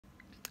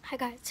Hi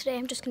guys, today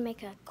I'm just gonna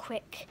make a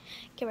quick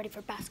get ready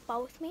for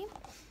basketball with me.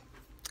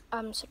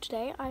 So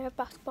today I have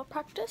basketball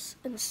practice,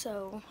 and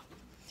so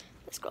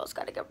this girl's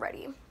gotta get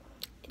ready.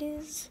 It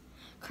is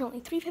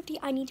currently 3:50.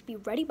 I need to be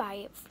ready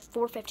by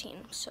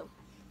 4:15, so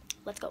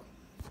let's go.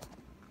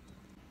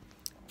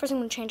 First I'm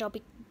gonna change, I'll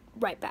be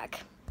right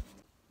back.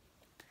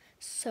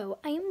 So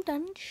I am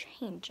done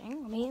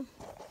changing. Let me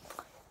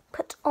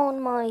put on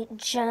my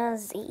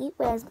jersey.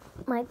 Where's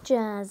my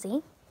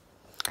jersey?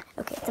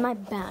 Okay, it's in my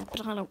bag,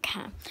 but I don't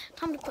care.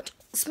 Time to put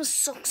some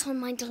socks on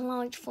my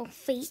delightful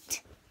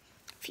feet.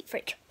 Feet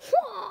freak.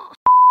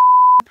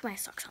 Put my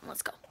socks on,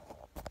 let's go.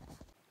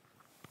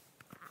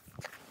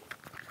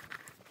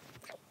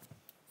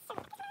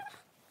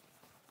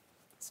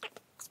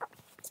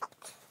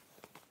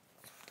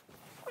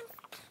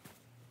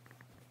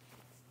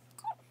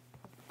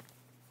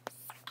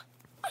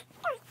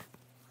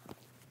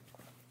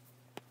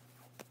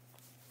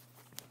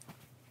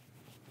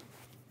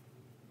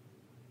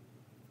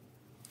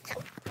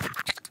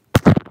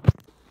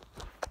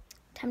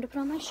 Time to put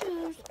on my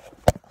shoes.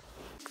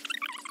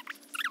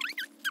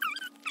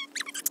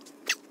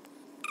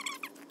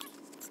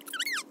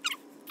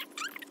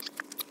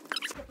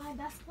 Get my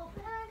basketball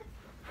bag.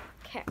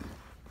 Okay,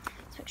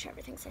 let's make sure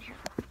everything's in here.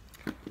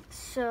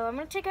 So I'm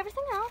gonna take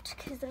everything out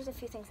because there's a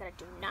few things that I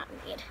do not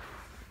need.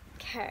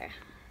 Okay,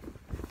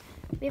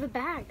 we have a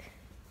bag.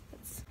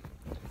 That's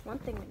one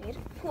thing we need.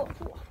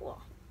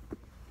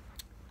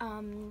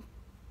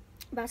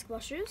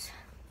 Basketball shoes.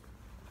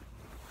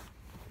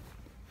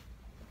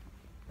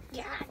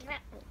 Yeah. Okay.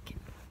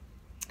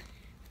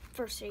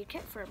 First aid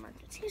kit for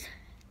emergencies.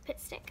 Pit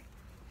stick.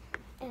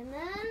 And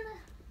then,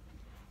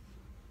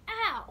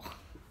 ow,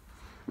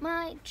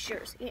 my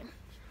jersey.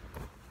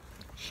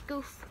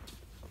 Scoof.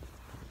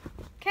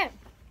 Okay.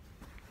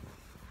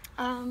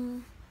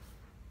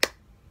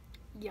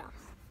 Yeah.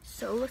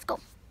 So let's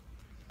go.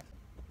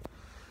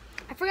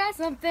 I forgot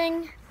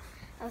something.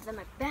 I was in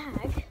my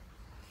bag.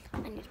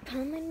 I need to put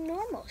on my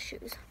normal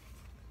shoes.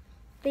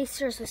 They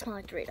seriously smell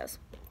like Doritos.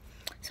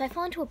 So I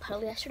fell into a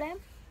puddle yesterday. And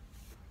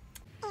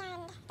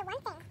the one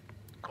thing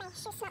that my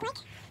shoes smelled like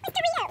was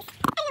Doritos.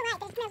 I don't know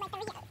why they smelled like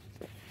Doritos.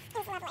 It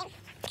was lovely.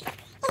 It is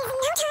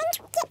now time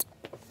to get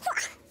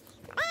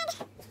my bag.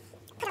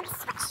 Put on my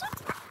sweatshirt.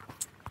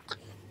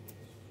 Okay.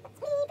 Let's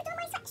me put on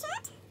my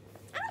sweatshirt.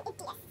 I want the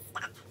DS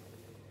stuff.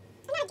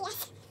 Not DS.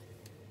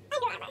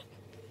 Under Armour.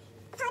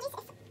 Apologies if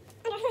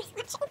Under Armour's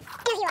watching.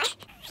 There you are.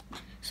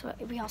 So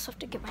we also have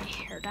to get my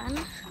hair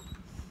done.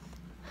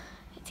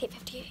 It's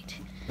 8:58.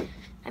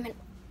 I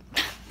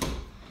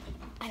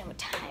know what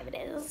time it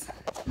is.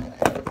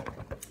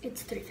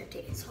 It's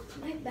 3:58, so I'll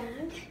put my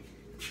bag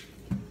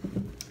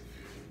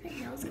right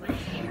now. Let's get my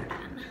hair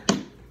done.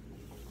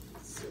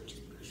 So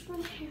just brush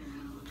my hair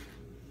out.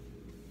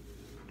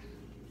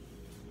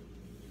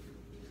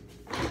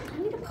 I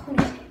need a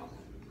ponytail.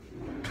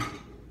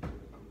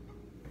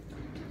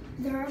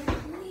 There are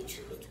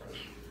ponytails down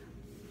here.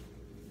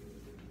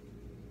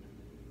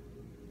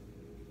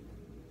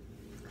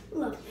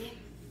 Lovely.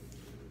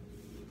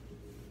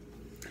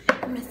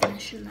 I'm gonna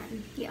finish and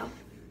then, yeah.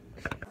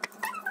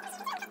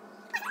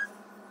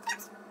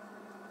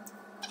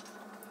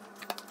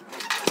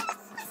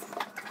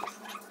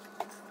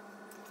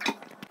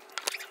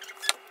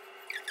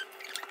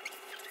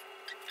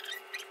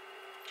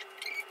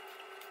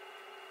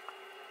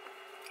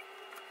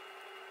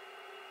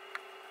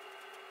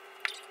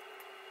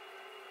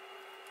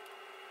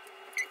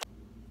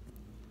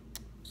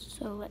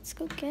 So let's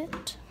go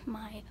get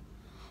my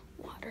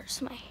water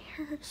so my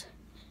hair's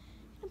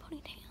in a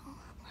ponytail.